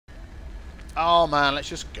Oh man, let's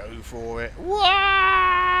just go for it.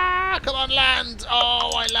 Wah! Come on, land!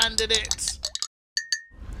 Oh, I landed it.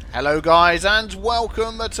 Hello guys, and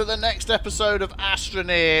welcome to the next episode of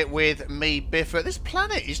Astroneer with me, Biffa. This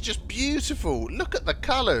planet is just beautiful. Look at the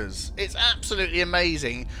colours. It's absolutely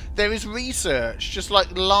amazing. There is research just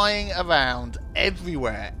like lying around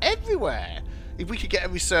everywhere. Everywhere. If we could get a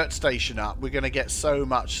research station up, we're going to get so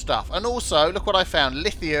much stuff. And also, look what I found.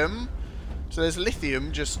 Lithium. So there's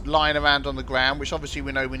lithium just lying around on the ground, which obviously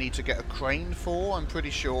we know we need to get a crane for, I'm pretty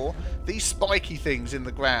sure. These spiky things in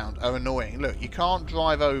the ground are annoying. Look, you can't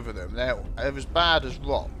drive over them. They're as bad as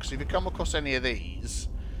rocks. If you come across any of these,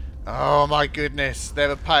 oh my goodness,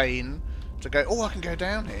 they're a pain to go. Oh, I can go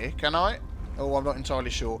down here, can I? Oh, I'm not entirely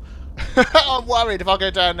sure. I'm worried if I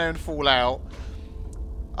go down there and fall out,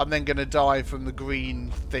 I'm then going to die from the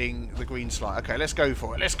green thing, the green slide. Okay, let's go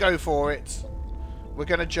for it. Let's go for it. We're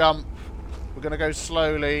going to jump. We're going to go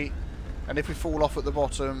slowly, and if we fall off at the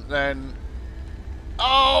bottom, then...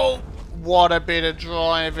 Oh! What a bit of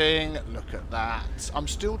driving. Look at that. I'm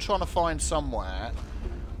still trying to find somewhere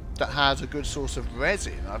that has a good source of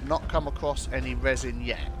resin. I've not come across any resin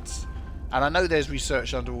yet. And I know there's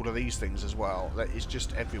research under all of these things as well. That is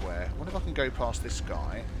just everywhere. I wonder if I can go past this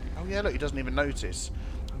guy. Oh yeah, look, he doesn't even notice.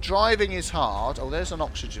 Driving is hard. Oh, there's an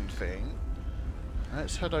oxygen thing.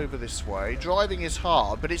 Let's head over this way. Driving is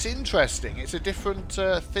hard, but it's interesting. It's a different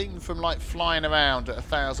thing from like flying around at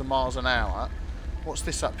 1,000 miles an hour. What's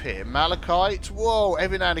this up here? Malachite? Whoa,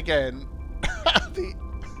 every now and again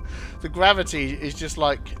the gravity is just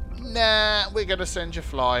like, nah, we're going to send you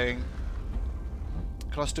flying.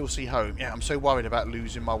 Can I still see home? Yeah, I'm so worried about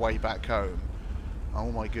losing my way back home.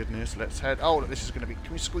 Oh my goodness, let's head... Oh, look, this is going to be...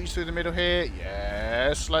 Can we squeeze through the middle here?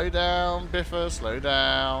 Yeah, slow down, Biffa, slow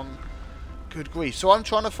down. Good grief. So I'm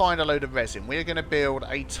trying to find a load of resin. We're going to build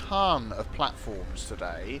a ton of platforms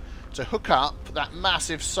today to hook up that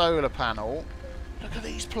massive solar panel. Look at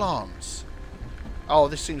these plants. Oh,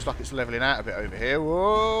 this seems like it's leveling out a bit over here.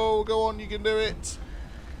 Whoa, go on, you can do it.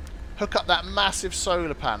 Hook up that massive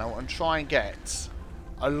solar panel and try and get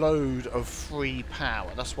a load of free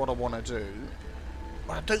power. That's what I want to do.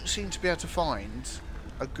 But I don't seem to be able to find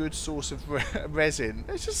a good source of resin.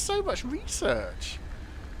 There's just so much research.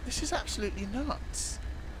 This is absolutely nuts.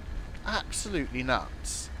 Absolutely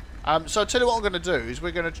nuts. So I'll tell you what I'm going to do is we're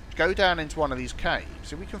going to go down into one of these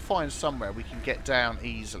caves. If we can find somewhere we can get down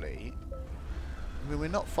easily. I mean, we're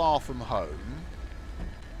not far from home.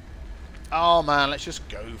 Oh man, let's just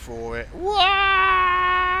go for it.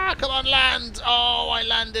 Wah! Come on, land! Oh, I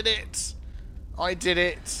landed it. I did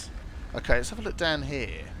it. Okay, let's have a look down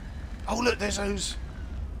here. Oh look, there's those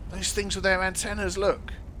things with their antennas,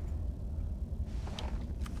 look.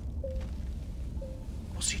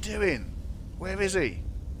 What's he doing? Where is he?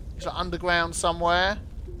 He's like underground somewhere.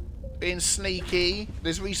 Being sneaky.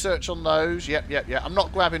 There's research on those. Yep. I'm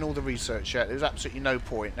not grabbing all the research yet. There's absolutely no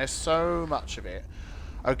point. There's so much of it.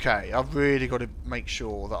 Okay, I've really got to make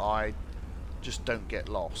sure that I just don't get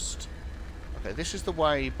lost. Okay, this is the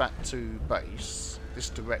way back to base.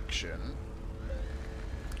 This direction.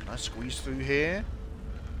 Can I squeeze through here?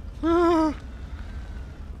 Okay,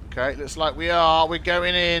 looks like we are. We're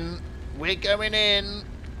going in. We're going in.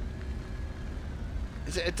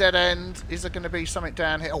 Is it a dead end? Is there going to be something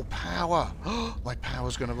down here? Oh, power. My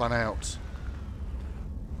power's going to run out.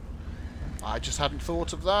 I just hadn't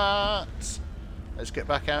thought of that. Let's get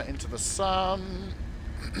back out into the sun.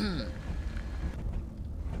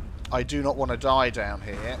 I do not want to die down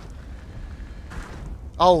here.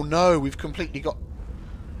 Oh no, we've completely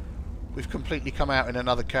come out in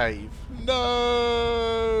another cave.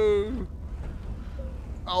 No!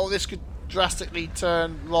 Oh, this could drastically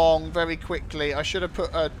turn wrong very quickly. I should have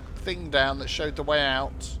put a thing down that showed the way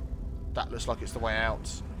out. That looks like it's the way out.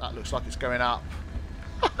 That looks like it's going up.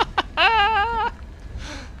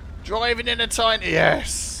 Driving in a tiny...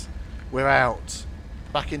 Yes! We're out.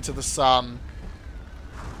 Back into the sun.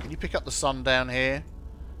 Can you pick up the sun down here?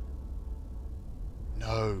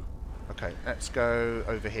 No. Okay, let's go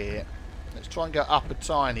over here. Let's try and go up a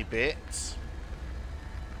tiny bit.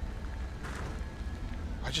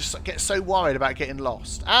 I just get so worried about getting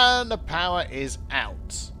lost. And the power is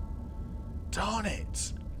out. Darn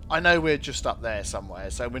it. I know we're just up there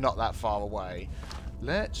somewhere, so we're not that far away.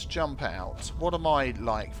 Let's jump out. What am I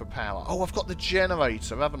like for power? Oh, I've got the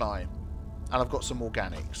generator, haven't I? And I've got some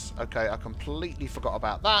organics. Okay, I completely forgot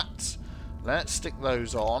about that. Let's stick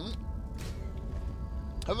those on.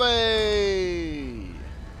 Hooray!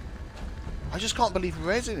 I just can't believe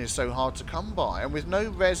resin is so hard to come by. And with no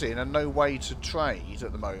resin and no way to trade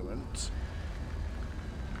at the moment.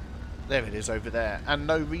 There it is over there. And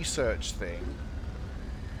no research thing.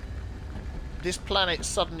 this planet's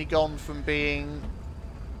suddenly gone from being...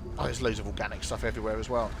 Oh, there's loads of organic stuff everywhere as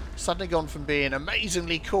well. Suddenly gone from being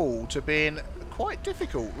amazingly cool to being quite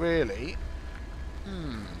difficult, really.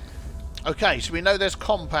 Okay, so we know there's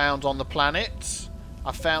compound on the planet.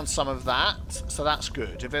 I found some of that, so that's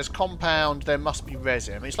good. If there's compound, there must be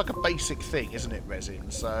resin. I mean, it's like a basic thing, isn't it,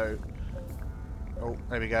 resin? So... Oh,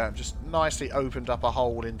 there we go. I've just nicely opened up a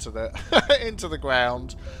hole into the into the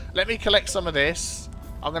ground. Let me collect some of this.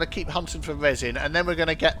 I'm going to keep hunting for resin, and then we're going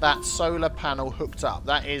to get that solar panel hooked up.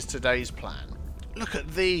 That is today's plan. Look at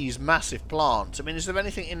these massive plants. I mean, is there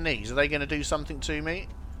anything in these? Are they going to do something to me?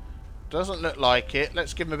 Doesn't look like it.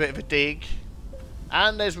 Let's give them a bit of a dig.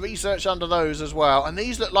 And there's research under those as well. And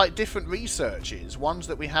these look like different researches, ones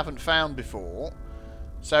that we haven't found before.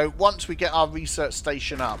 So once we get our research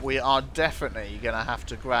station up, we are definitely going to have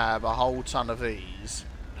to grab a whole ton of these.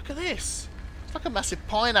 Look at this. It's like a massive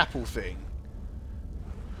pineapple thing.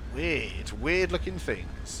 Weird looking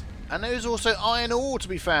things. And there is also iron ore to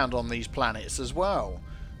be found on these planets as well,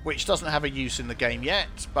 which doesn't have a use in the game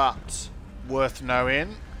yet, but worth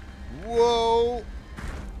knowing. Whoa.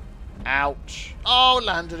 Ouch. Oh,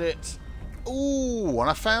 landed it. Ooh,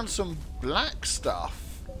 and I found some black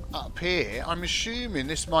stuff up here. I'm assuming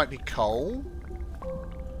this might be coal.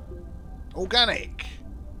 Organic.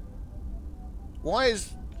 Why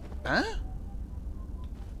is... Huh?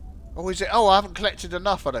 Or is it... Oh, I haven't collected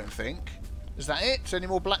enough, I don't think. Is that it? Any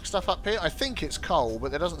more black stuff up here? I think it's coal,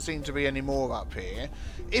 but there doesn't seem to be any more up here.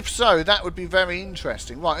 If so, that would be very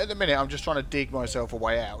interesting. Right, at the minute, I'm just trying to dig myself a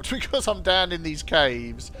way out because I'm down in these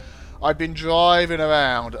caves. I've been driving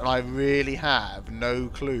around, and I really have no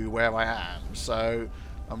clue where I am. So...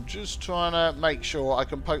 I'm just trying to make sure I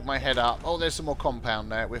can poke my head up. Oh, there's some more compound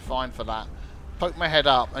there. We're fine for that. Poke my head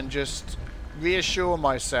up and just reassure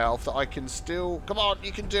myself that I can still... Come on,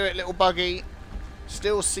 you can do it, little buggy.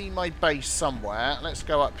 Still see my base somewhere. Let's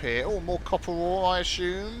go up here. Oh, more copper ore, I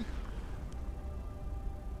assume.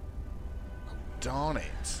 Oh, darn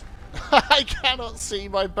it. I cannot see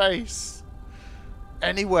my base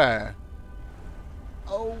anywhere.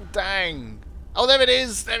 Oh, dang. Oh, there it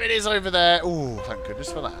is! There it is over there! Oh, thank goodness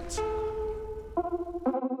for that.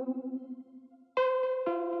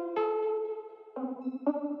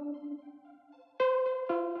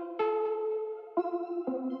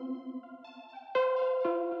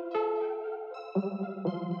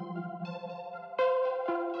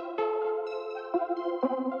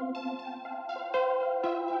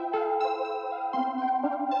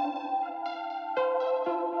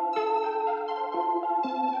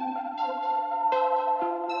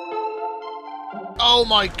 Oh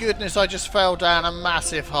my goodness, I just fell down a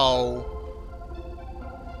massive hole.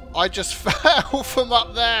 I just fell from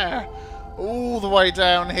up there all the way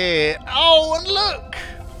down here. Oh, and look!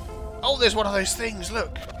 Oh, there's one of those things,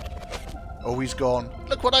 look. Oh, he's gone.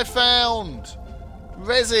 Look what I found!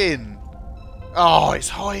 Resin! Oh, it's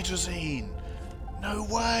hydrazine. No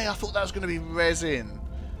way, I thought that was going to be resin.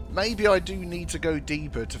 Maybe I do need to go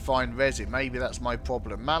deeper to find resin. Maybe that's my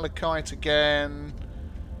problem. Malachite again.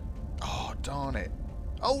 Oh, darn it.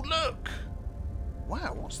 Oh, look!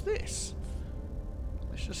 Wow, what's this?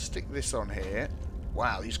 Let's just stick this on here.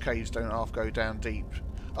 Wow, these caves don't half go down deep.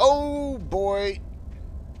 Oh, boy!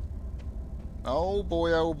 Oh,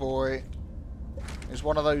 boy, oh, boy. It's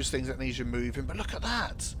one of those things that needs removing. But look at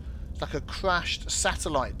that! It's like a crashed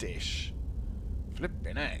satellite dish.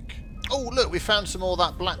 Flipping heck. Oh, look, we found some more of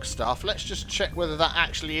that black stuff. Let's just check whether that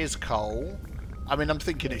actually is coal. I mean, I'm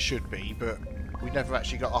thinking it should be, but... we never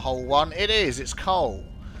actually got a whole one. It is. It's coal.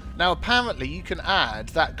 Now, apparently, you can add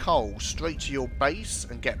that coal straight to your base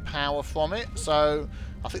and get power from it. So,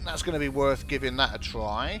 I think that's going to be worth giving that a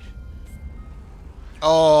try.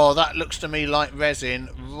 Oh, that looks to me like resin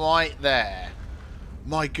right there.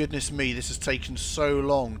 My goodness me, this has taken so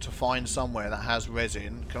long to find somewhere that has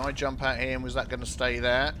resin. Can I jump out here and was that going to stay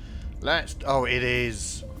there? Let's... oh, it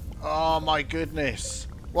is. Oh, my goodness.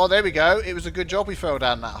 Well, there we go. It was a good job we fell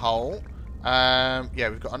down that hole. Yeah,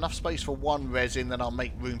 we've got enough space for one resin, then I'll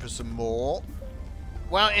make room for some more.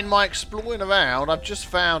 Well, in my exploring around, I've just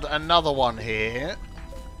found another one here,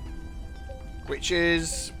 which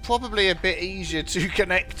is probably a bit easier to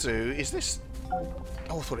connect to. Is this... oh,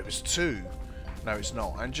 I thought it was two. No, it's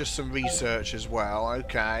not. And just some research as well.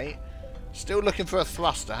 Okay. Still looking for a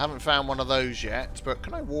thruster. Haven't found one of those yet. But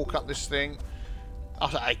can I walk up this thing?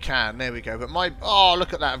 Oh, I can. There we go. But my... oh,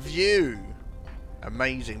 look at that view.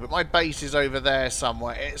 Amazing. But my base is over there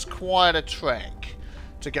somewhere. It's quite a trek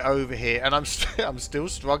to get over here. And I'm still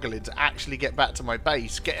struggling to actually get back to my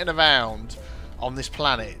base. Getting around on this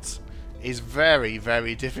planet is very,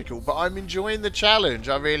 very difficult. But I'm enjoying the challenge.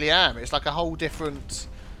 I really am. It's like a whole different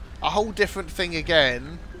a whole different thing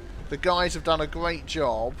again. The guys have done a great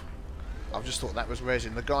job. I've just thought that was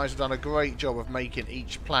resin. The guys have done a great job of making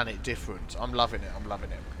each planet different. I'm loving it. I'm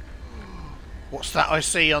loving it. What's that I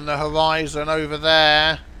see on the horizon over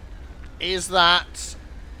there? Is that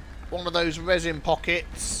one of those resin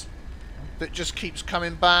pockets that just keeps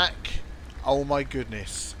coming back? Oh my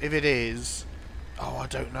goodness. If it is... Oh, I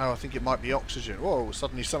don't know. I think it might be oxygen. Whoa,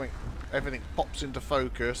 suddenly everything pops into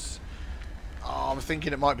focus. Oh, I'm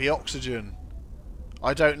thinking it might be oxygen.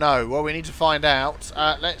 I don't know. Well, we need to find out.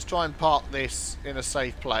 Let's try and park this in a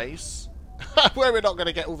safe place where we're not going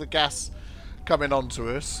to get all the gas coming onto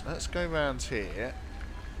us. Let's go around here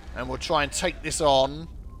and we'll try and take this on.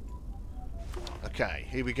 Okay,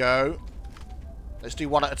 here we go. Let's do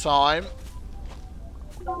one at a time.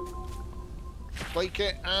 Break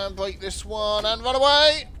it and break this one and run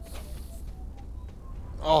away.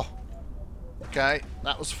 Oh. Okay,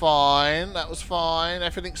 that was fine. That was fine.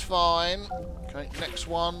 Everything's fine. Okay, next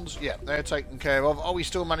ones. Yeah, they're taken care of. Oh, we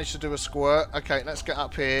still managed to do a squirt. Okay, let's get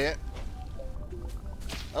up here.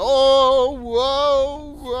 Oh,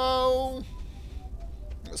 whoa, whoa.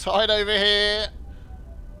 Let's hide over here.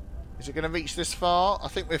 Is it going to reach this far? I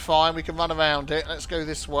think we're fine. We can run around it. Let's go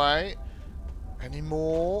this way. Any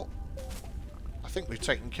more? I think we've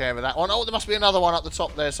taken care of that one. Oh, there must be another one up the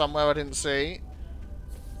top there somewhere I didn't see.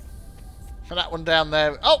 And that one down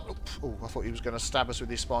there. Oh! Oh, I thought he was going to stab us with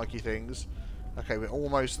these spiky things. Okay, we're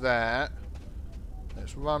almost there.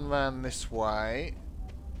 Let's run round this way.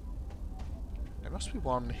 There must be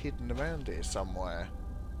one hidden around here somewhere.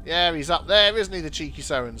 Yeah, he's up there, isn't he, the cheeky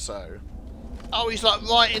so-and-so? Oh, he's like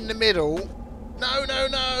right in the middle. No, no,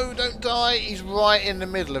 no, don't die. He's right in the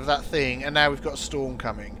middle of that thing, and now we've got a storm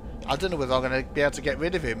coming. I don't know whether I'm going to be able to get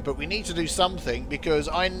rid of him, but we need to do something because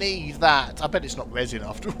I need that. I bet it's not resin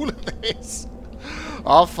after all of this.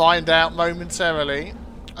 I'll find out momentarily.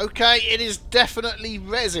 Okay, it is definitely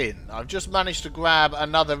resin. I've just managed to grab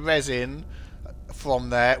another resin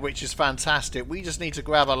from there, which is fantastic. We just need to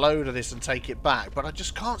grab a load of this and take it back. But I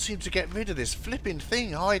just can't seem to get rid of this flipping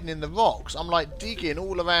thing hiding in the rocks. I'm like digging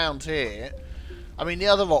all around here. I mean, the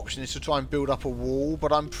other option is to try and build up a wall,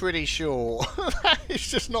 but I'm pretty sure that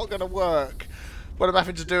it's just not going to work. But I'm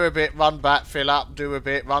having to do a bit, run back, fill up, do a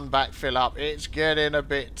bit, run back, fill up. It's getting a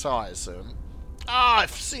bit tiresome. Ah,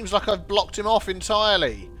 it seems like I've blocked him off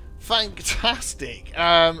entirely. Fantastic.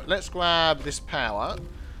 Let's grab this power,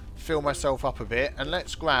 fill myself up a bit, and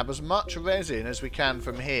let's grab as much resin as we can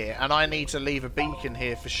from here. And I need to leave a beacon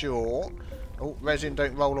here for sure. Oh, resin,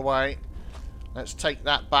 don't roll away. Let's take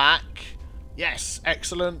that back. Yes,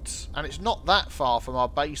 excellent. And it's not that far from our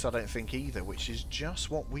base, I don't think, either, which is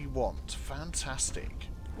just what we want. Fantastic.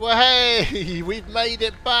 Well, hey, we've made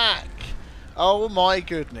it back. Oh, my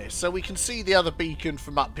goodness. So we can see the other beacon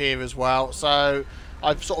from up here as well. So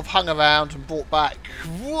I've sort of hung around and brought back...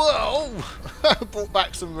 Whoa! Brought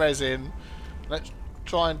back some resin. Let's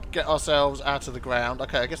try and get ourselves out of the ground.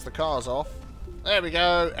 Okay, I guess the car's off. There we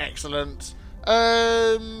go. Excellent.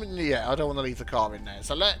 Yeah, I don't want to leave the car in there.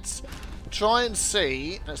 So let's... try and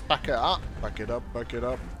see. Let's back it up. Back it up, back it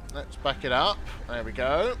up. Let's back it up. There we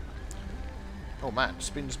go. Oh man, it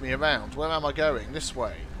spins me around. Where am I going? This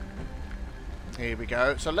way. Here we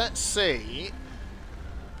go. So let's see.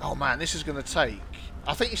 Oh man, this is going to take...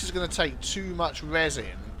 I think this is going to take too much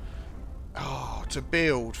resin to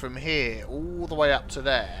build from here all the way up to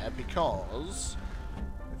there, because...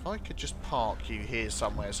 if I could just park you here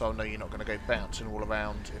somewhere so I know you're not going to go bouncing all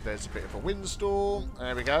around if there's a bit of a windstorm.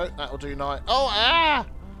 There we go. That'll do nice. Oh, ah!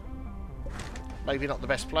 Maybe not the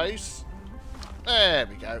best place. There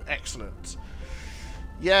we go. Excellent.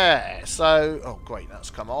 Yeah, so... oh, great.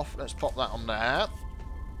 That's come off. Let's pop that on there.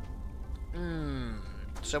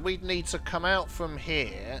 So we'd need to come out from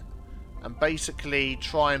here and basically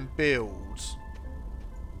try and build...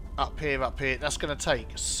 up here, up here. That's going to take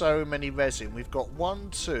so many resin. We've got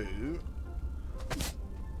 1, 2...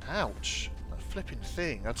 ouch. That flipping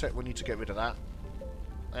thing. We need to get rid of that.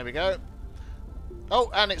 There we go.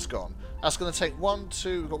 Oh, and it's gone. That's going to take 1,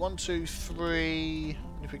 2... we've got 1, 2, 3...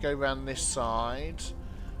 if we go around this side...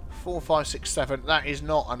 4, 5, 6, 7... that is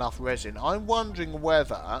not enough resin. I'm wondering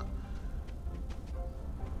whether...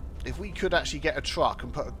 if we could actually get a truck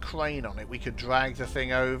and put a crane on it, we could drag the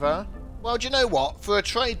thing over. Well, do you know what? For a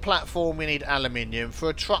trade platform, we need aluminium.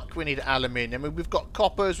 For a truck, we need aluminium. I mean, we've got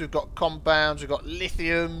coppers, we've got compounds, we've got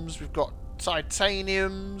lithiums, we've got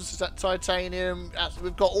titaniums. Is that titanium?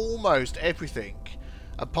 We've got almost everything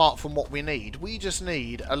apart from what we need. We just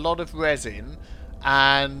need a lot of resin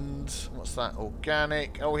and... what's that?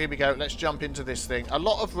 Organic. Oh, here we go. Let's jump into this thing. A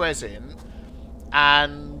lot of resin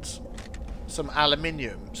and some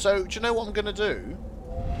aluminium. So, do you know what I'm going to do?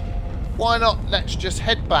 why not let's just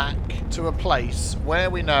head back to a place where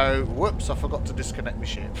we know... Whoops, I forgot to disconnect my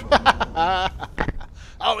ship.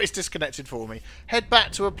 Oh, it's disconnected for me. Head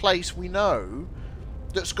back to a place we know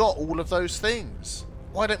that's got all of those things.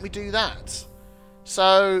 Why don't we do that?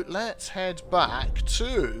 So, let's head back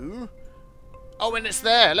to... Oh, and it's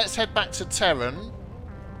there. Let's head back to Terran.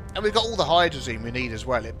 And we've got all the hydrazine we need as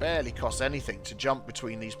well. It barely costs anything to jump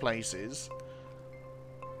between these places.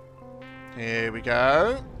 Here we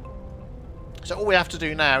go. So all we have to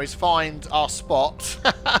do now is find our spot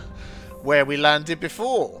where we landed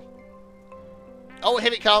before. Oh,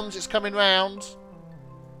 here it comes. It's coming round.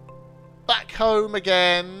 Back home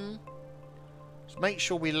again. Just make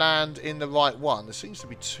sure we land in the right one. There seems to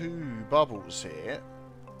be 2 bubbles here.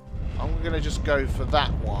 I'm going to just go for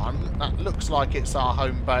that one. That looks like it's our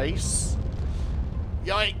home base.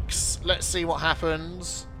 Yikes. Let's see what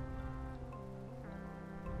happens.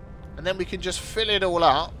 And then we can just fill it all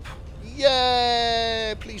up.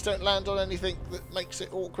 Yeah! Please don't land on anything that makes it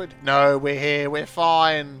awkward. No, we're here. We're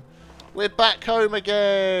fine. We're back home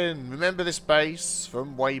again. Remember this base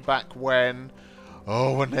from way back when?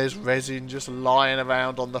 Oh, and there's resin just lying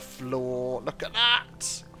around on the floor. Look at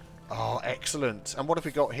that. Oh, excellent. And what have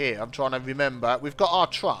we got here? I'm trying to remember. We've got our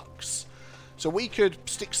trucks. So we could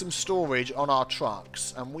stick some storage on our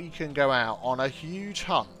trucks and we can go out on a huge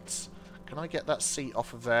hunt. Can I get that seat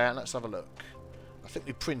off of there? Let's have a look. I think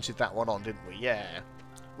we printed that one on, didn't we? Yeah.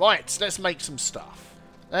 Right, let's make some stuff.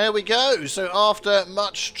 There we go. So after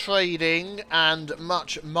much trading and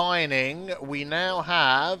much mining, we now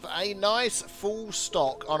have a nice full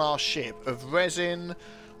stock on our ship of resin,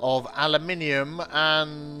 of aluminium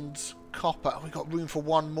and copper. We've got room for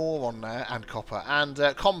one more on there. And copper. And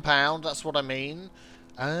compound, that's what I mean.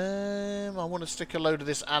 I want to stick a load of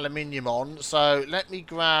this aluminium on. So let me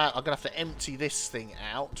grab... I'm going to have to empty this thing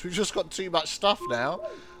out. We've just got too much stuff now.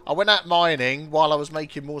 I went out mining while I was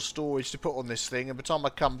making more storage to put on this thing. And by the time I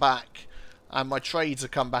come back, and my trades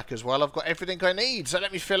have come back as well, I've got everything I need. So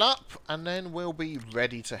let me fill up, and then we'll be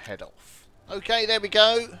ready to head off. Okay, there we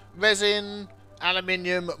go. Resin,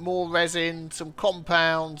 aluminium, more resin, some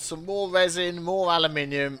compounds, some more resin, more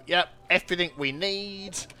aluminium. Yep, everything we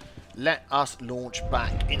need. Let us launch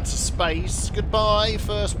back into space. Goodbye,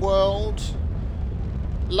 First World.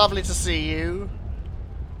 Lovely to see you.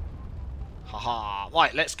 Haha.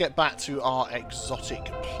 Right, let's get back to our exotic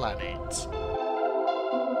planet.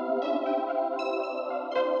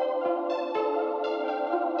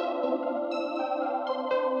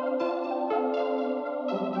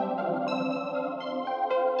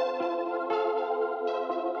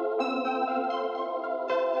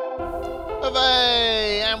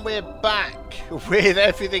 Hooray! And we're back with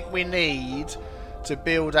everything we need to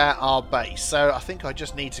build out our base. So I think I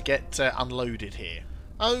just need to get unloaded here.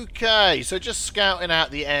 Okay, so just scouting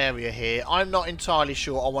out the area here. I'm not entirely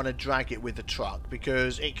sure I want to drag it with the truck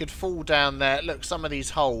because it could fall down there. Look, some of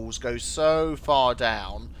these holes go so far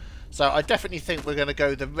down. So I definitely think we're going to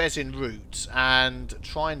go the resin route and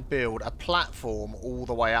try and build a platform all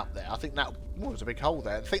the way up there. I think that... Oh, there's a big hole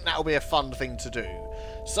there. I think that'll be a fun thing to do.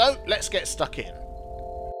 So, let's get stuck in.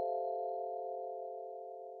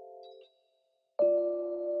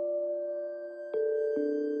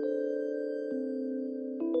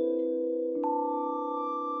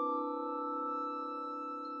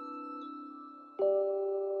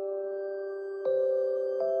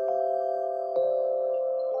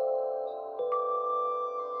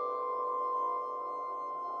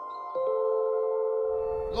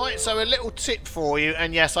 Right, so a little tip for you,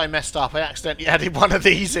 and yes, I messed up. I accidentally added one of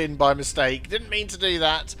these in by mistake. Didn't mean to do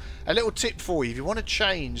that. A little tip for you, if you want to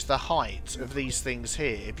change the height of these things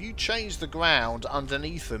here, if you change the ground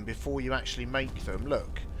underneath them before you actually make them,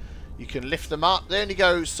 look, you can lift them up. They only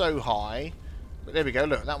go so high. But there we go,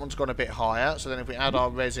 look, that one's gone a bit higher. So then if we add our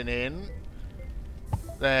resin in,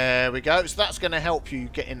 there we go. So that's going to help you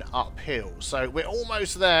getting uphill. So we're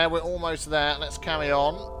almost there, we're almost there. Let's carry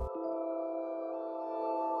on.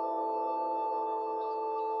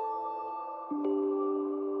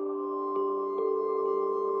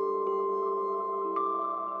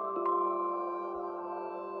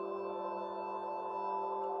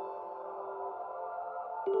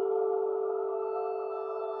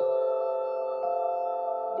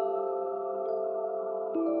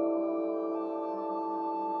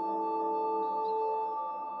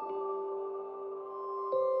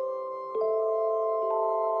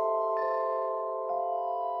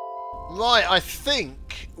 Right, I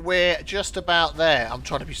think we're just about there. I'm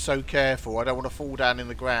trying to be so careful. I don't want to fall down in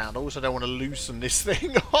the ground. I also don't want to loosen this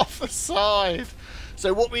thing off the side.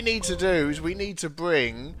 So what we need to do is we need to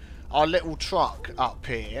bring our little truck up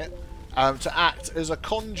here. to act as a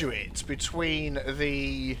conduit between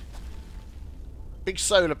the big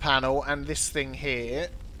solar panel and this thing here.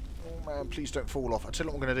 Oh man, please don't fall off. I'll tell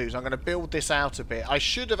you what I'm going to do is I'm going to build this out a bit. I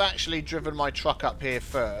should have actually driven my truck up here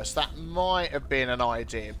first. That might have been an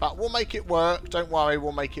idea, but we'll make it work. Don't worry,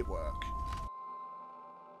 we'll make it work.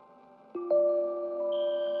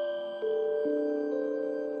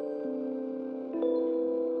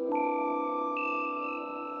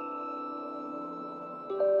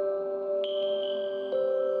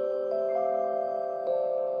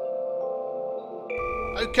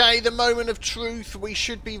 Okay, the moment of truth. We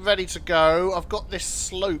should be ready to go. I've got this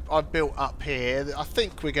slope I've built up here. I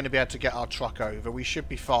think we're going to be able to get our truck over. We should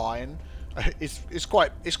be fine. It's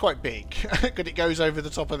quite big because it goes over the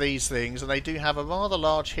top of these things, and they do have a rather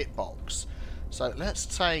large hitbox. So let's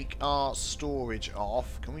take our storage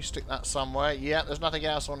off. Can we stick that somewhere? Yeah, there's nothing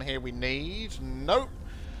else on here we need. Nope.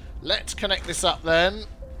 Let's connect this up then.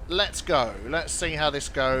 Let's go. Let's see how this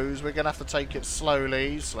goes. We're going to have to take it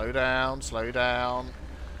slowly. Slow down, slow down.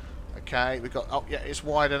 Okay, we've got... Oh, yeah, it's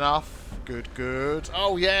wide enough. Good, good.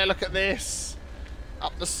 Oh, yeah, look at this.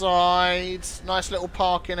 Up the sides. Nice little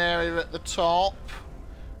parking area at the top.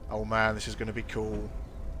 Oh, man, this is going to be cool.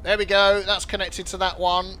 There we go. That's connected to that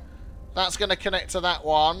one. That's going to connect to that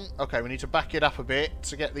one. Okay, we need to back it up a bit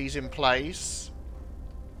to get these in place.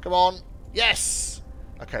 Come on. Yes!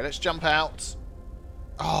 Okay, let's jump out.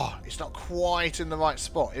 Oh, it's not quite in the right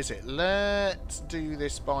spot, is it? Let's do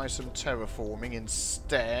this by some terraforming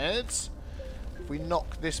instead. If we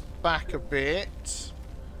knock this back a bit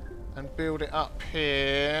and build it up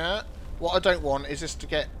here. What I don't want is this to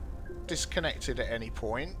get disconnected at any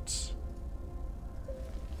point.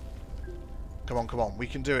 Come on, come on. We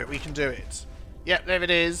can do it. We can do it. Yep, there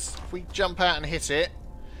it is. If we jump out and hit it.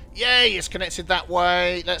 Yay, it's connected that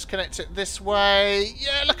way. Let's connect it this way.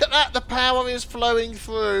 Yeah, look at that. The power is flowing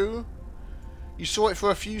through. You saw it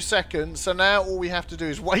for a few seconds. So now all we have to do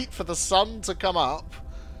is wait for the sun to come up.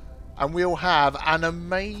 And we'll have an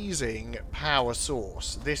amazing power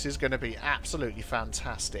source. This is going to be absolutely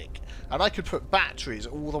fantastic. And I could put batteries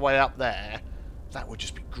all the way up there. That would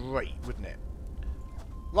just be great, wouldn't it?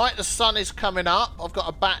 Right, the sun is coming up. I've got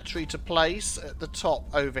a battery to place at the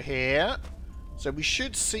top over here. So we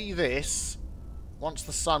should see this once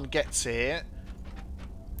the sun gets here.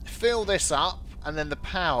 Fill this up, and then the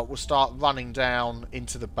power will start running down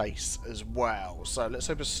into the base as well. So let's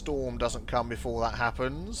hope a storm doesn't come before that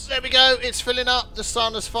happens. There we go, it's filling up. The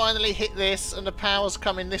sun has finally hit this, and the power's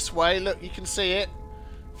coming this way. Look, you can see it.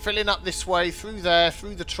 Filling up this way, through there,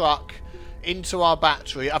 through the truck, into our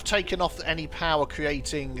battery. I've taken off any power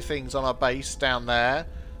creating things on our base down there.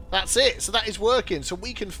 That's it. So that is working. So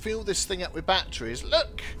we can fill this thing up with batteries.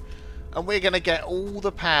 Look! And we're going to get all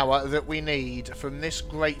the power that we need from this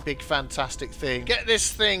great big fantastic thing. Get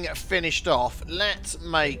this thing finished off. Let's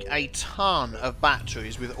make a ton of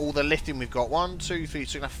batteries with all the lithium we've got. 1, 2, 3,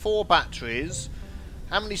 so we're going to have 4 batteries.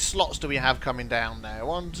 How many slots do we have coming down there?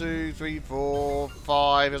 1, 2, 3, 4,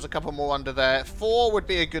 5. There's a couple more under there. 4 would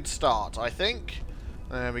be a good start, I think.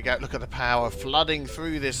 There we go. Look at the power flooding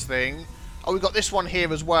through this thing. Oh, we've got this one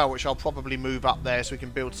here as well, which I'll probably move up there so we can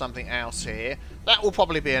build something else here. That will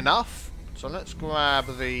probably be enough. So let's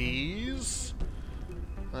grab these.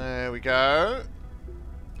 There we go.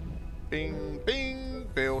 Bing, bing.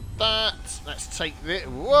 Build that. Let's take this.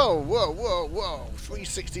 Whoa, whoa, whoa, whoa.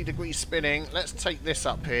 360 degree spinning. Let's take this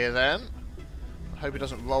up here then. I hope it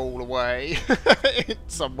doesn't roll away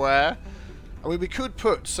somewhere. I mean, we could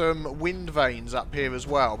put some wind vanes up here as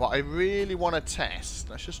well, but I really want to test.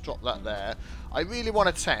 Let's just drop that there. I really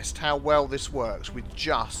want to test how well this works with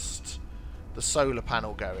just the solar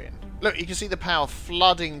panel going. Look, you can see the power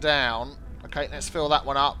flooding down. Okay, let's fill that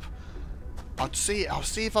one up. I'll see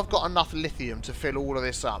if I've got enough lithium to fill all of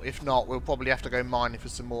this up. If not, we'll probably have to go mining for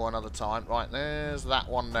some more another time. Right, there's that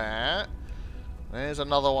one there. There's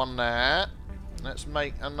another one there. Let's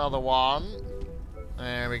make another one.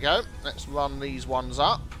 There we go. Let's run these ones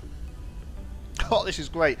up. Oh, this is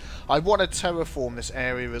great. I want to terraform this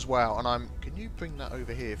area as well. And can you bring that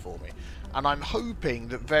over here for me? And I'm hoping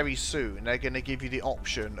that very soon they're going to give you the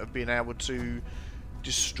option of being able to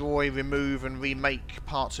destroy, remove and remake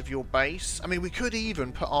parts of your base. I mean, we could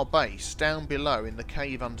even put our base down below in the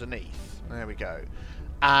cave underneath. There we go.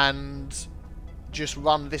 And just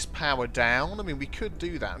run this power down. I mean, we could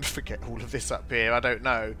do that and forget all of this up here. I don't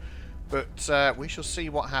know. But we shall see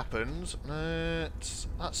what happens.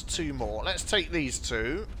 That's 2 more. Let's take these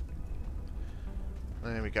 2.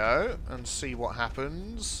 There we go. And see what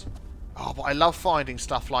happens. Oh, but I love finding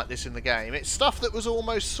stuff like this in the game. It's stuff that was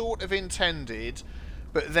almost sort of intended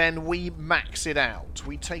but then we max it out.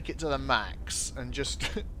 We take it to the max and just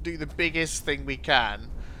do the biggest thing we can.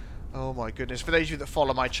 Oh my goodness. For those of you that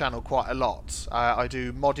follow my channel quite a lot, I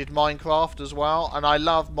do modded Minecraft as well, and I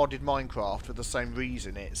love modded Minecraft for the same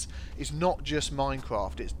reason. It's not just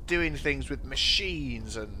Minecraft, it's doing things with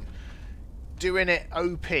machines and doing it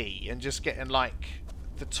OP and just getting like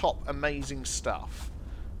the top amazing stuff.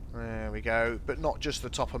 There we go. But not just the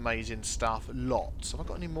top amazing stuff, lots. Have I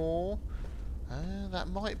got any more? That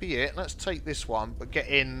might be it. Let's take this one, but get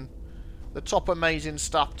in the top amazing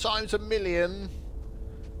stuff times 1,000,000.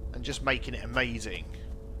 And just making it amazing.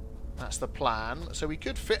 That's the plan. So we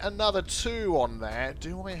could fit another 2 on there.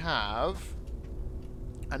 Do I have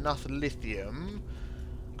enough lithium?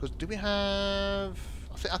 Because do we have...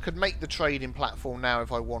 I think I could make the trading platform now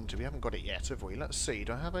if I want to. We haven't got it yet, have we? Let's see.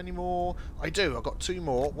 Do I have any more? I do. I've got 2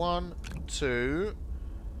 more. 1, 2.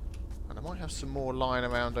 And I might have some more lying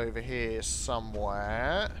around over here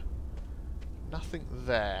somewhere. Nothing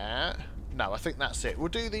there. No, I think that's it. We'll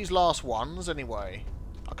do these last ones anyway.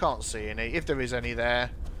 I can't see any. If there is any there,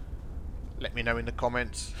 let me know in the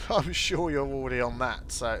comments. I'm sure you're already on that.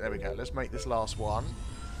 So there we go. Let's make this last one.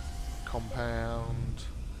 Compound.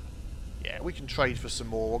 Yeah, we can trade for some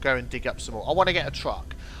more. We'll go and dig up some more. I want to get a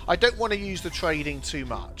truck. I don't want to use the trading too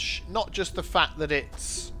much. Not just the fact that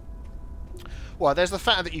it's... Well, there's the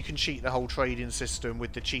fact that you can cheat the whole trading system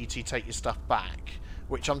with the cheaty take your stuff back,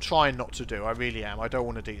 which I'm trying not to do. I really am. I don't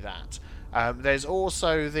want to do that. There's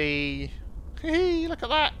also the... Look at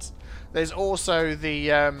that. There's also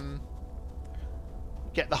the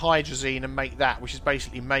get the hydrazine and make that, which is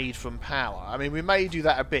basically made from power. I mean, we may do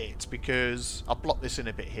that a bit because I'll block this in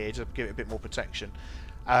a bit here to give it a bit more protection.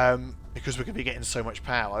 Because we're going to be getting so much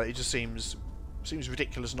power, it just seems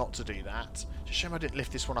ridiculous not to do that. Just a shame I didn't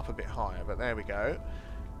lift this one up a bit higher, but there we go.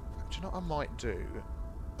 Do you know what I might do?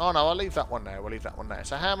 Oh no, I'll leave that one there. We'll leave that one there.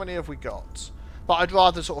 So how many have we got? But I'd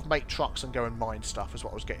rather sort of make trucks and go and mine stuff is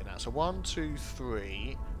what I was getting at. So 1, 2,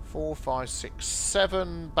 3, 4, 5, 6,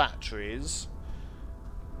 7 batteries.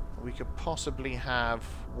 We could possibly have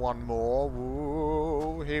one more.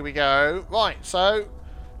 Ooh, here we go. Right, so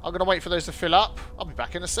I'm going to wait for those to fill up. I'll be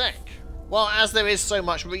back in a sec. Well, as there is so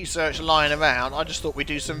much research lying around, I just thought we'd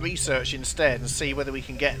do some research instead and see whether we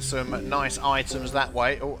can get some nice items that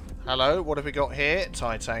way. Oh, hello, what have we got here?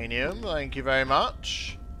 Titanium, thank you very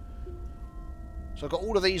much. So I've got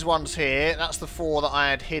all of these ones here. That's the 4 that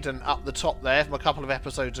I had hidden up the top there from a couple of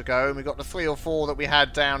episodes ago. And we've got the 3 or 4 that we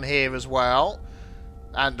had down here as well.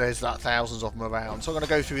 And there's like thousands of them around. So I'm going to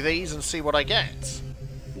go through these and see what I get.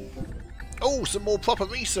 Oh, some more proper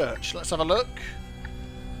research. Let's have a look.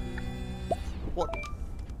 What?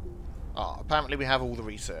 Ah, apparently we have all the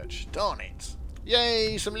research. Darn it.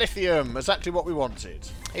 Yay, some lithium. Exactly what we wanted.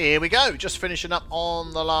 Here we go. Just finishing up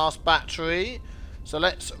on the last battery. So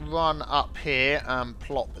let's run up here and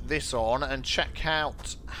plop this on and check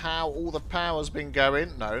out how all the power's been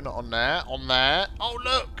going. No, not on there. On there. Oh,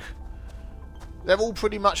 look. They're all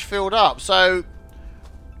pretty much filled up. So,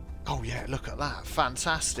 oh yeah, look at that.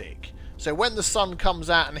 Fantastic. So when the sun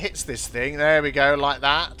comes out and hits this thing, there we go, like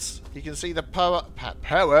that. You can see the power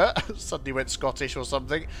suddenly went Scottish or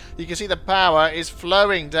something. You can see the power is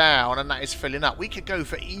flowing down and that is filling up. We could go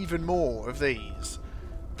for even more of these.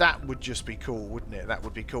 That would just be cool, wouldn't it? That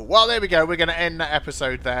would be cool. Well, there we go. We're going to end that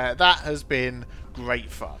episode there. That has been great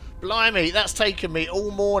fun. Blimey, that's taken me all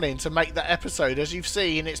morning to make that episode. As you've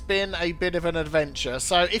seen, it's been a bit of an adventure.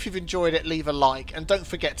 So if you've enjoyed it, leave a like. And don't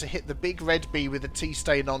forget to hit the big red B with the T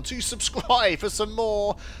stain on to subscribe for some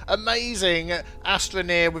more amazing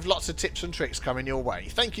Astroneer with lots of tips and tricks coming your way.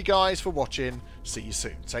 Thank you guys for watching. See you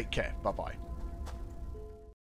soon. Take care. Bye-bye.